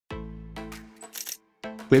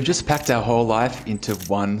We've just packed our whole life into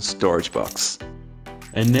one storage box.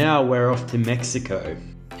 And now we're off to Mexico.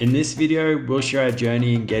 In this video, we'll show our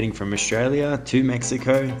journey in getting from Australia to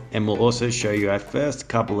Mexico, and we'll also show you our first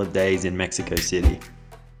couple of days in Mexico City.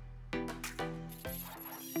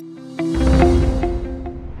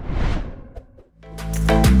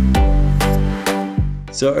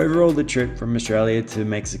 So overall, the trip from Australia to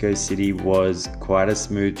Mexico City was quite a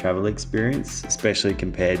smooth travel experience, especially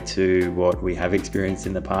compared to what we have experienced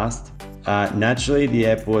in the past. Naturally, the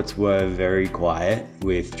airports were very quiet,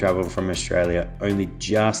 with travel from Australia only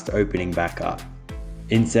just opening back up.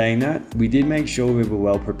 In saying that, we did make sure we were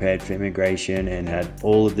well prepared for immigration and had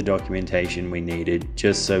all of the documentation we needed,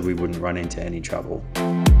 just so we wouldn't run into any trouble.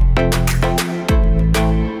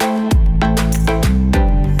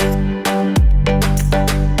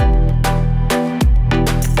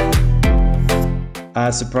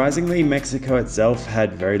 Surprisingly, Mexico itself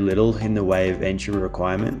had very little in the way of entry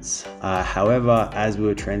requirements. However, as we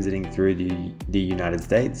were transiting through the United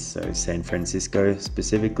States, so San Francisco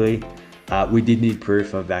specifically, we did need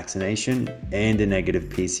proof of vaccination and a negative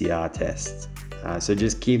PCR test. So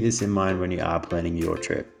just keep this in mind when you are planning your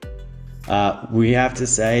trip. We have to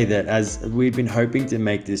say that as we've been hoping to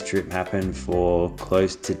make this trip happen for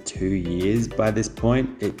close to 2 years by this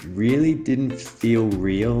point, it really didn't feel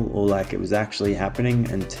real or like it was actually happening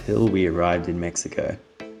until we arrived in Mexico.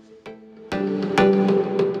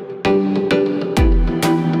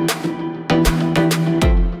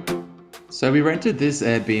 So we rented this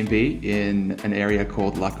Airbnb in an area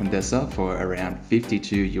called La Condesa for around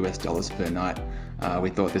 $52 per night. We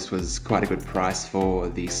thought this was quite a good price for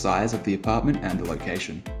the size of the apartment and the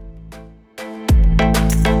location.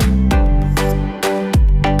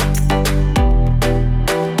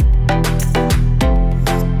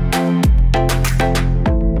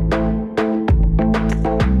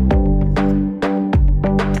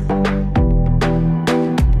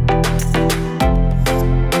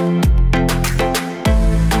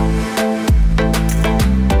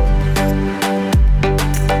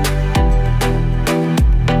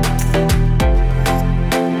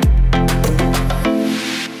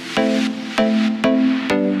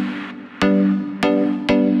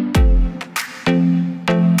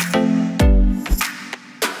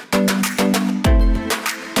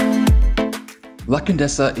 La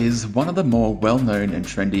Condesa is one of the more well-known and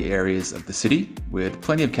trendy areas of the city, with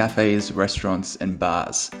plenty of cafes, restaurants and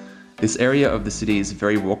bars. This area of the city is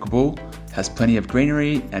very walkable, has plenty of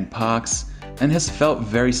greenery and parks, and has felt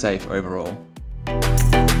very safe overall.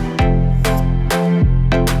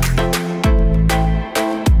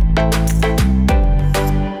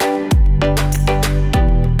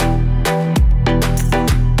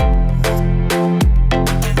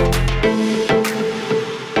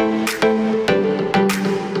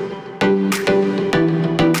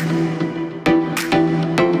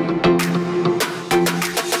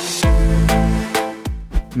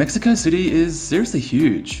 Mexico City is seriously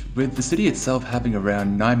huge, with the city itself having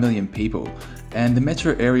around 9 million people and the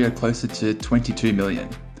metro area closer to 22 million.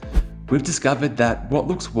 We've discovered that what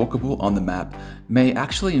looks walkable on the map may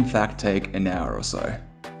actually in fact take an hour or so.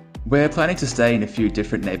 We're planning to stay in a few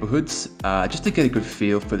different neighborhoods just to get a good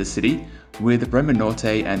feel for the city, with Roma Norte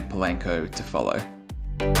and Polanco to follow.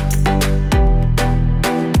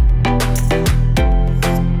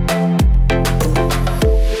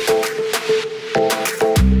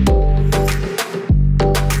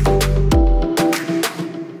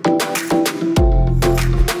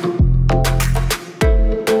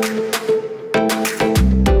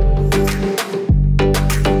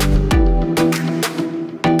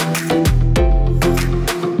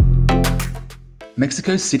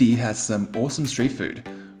 Mexico City has some awesome street food.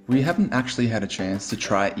 We haven't actually had a chance to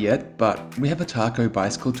try it yet, but we have a taco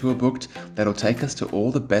bicycle tour booked that'll take us to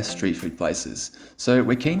all the best street food places. So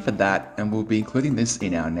we're keen for that, and we'll be including this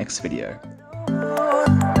in our next video.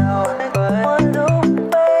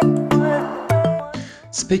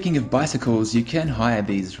 Speaking of bicycles, you can hire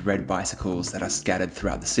these red bicycles that are scattered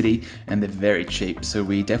throughout the city, and they're very cheap, so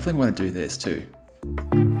we definitely want to do this too.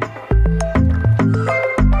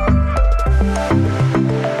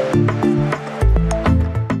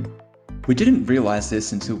 We didn't realize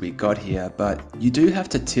this until we got here, but you do have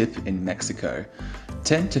to tip in Mexico.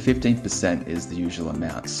 10 to 15% is the usual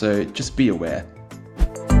amount, so just be aware.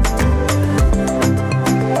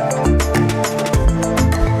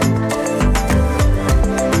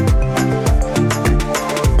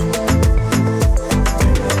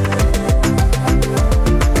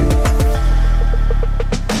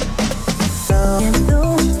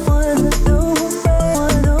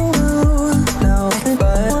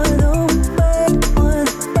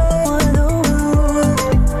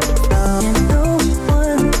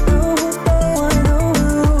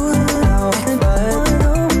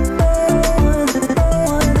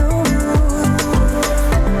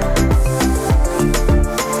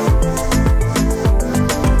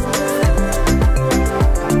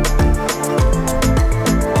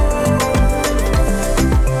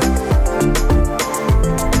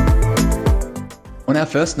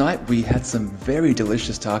 first night, we had some very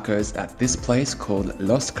delicious tacos at this place called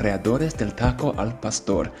Los Creadores del Taco al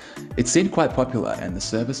Pastor. It seemed quite popular and the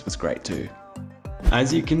service was great too.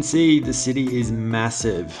 As you can see, the city is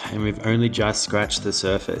massive and we've only just scratched the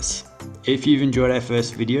surface. If you've enjoyed our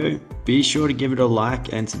first video, be sure to give it a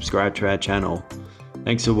like and subscribe to our channel.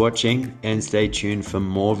 Thanks for watching and stay tuned for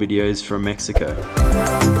more videos from Mexico.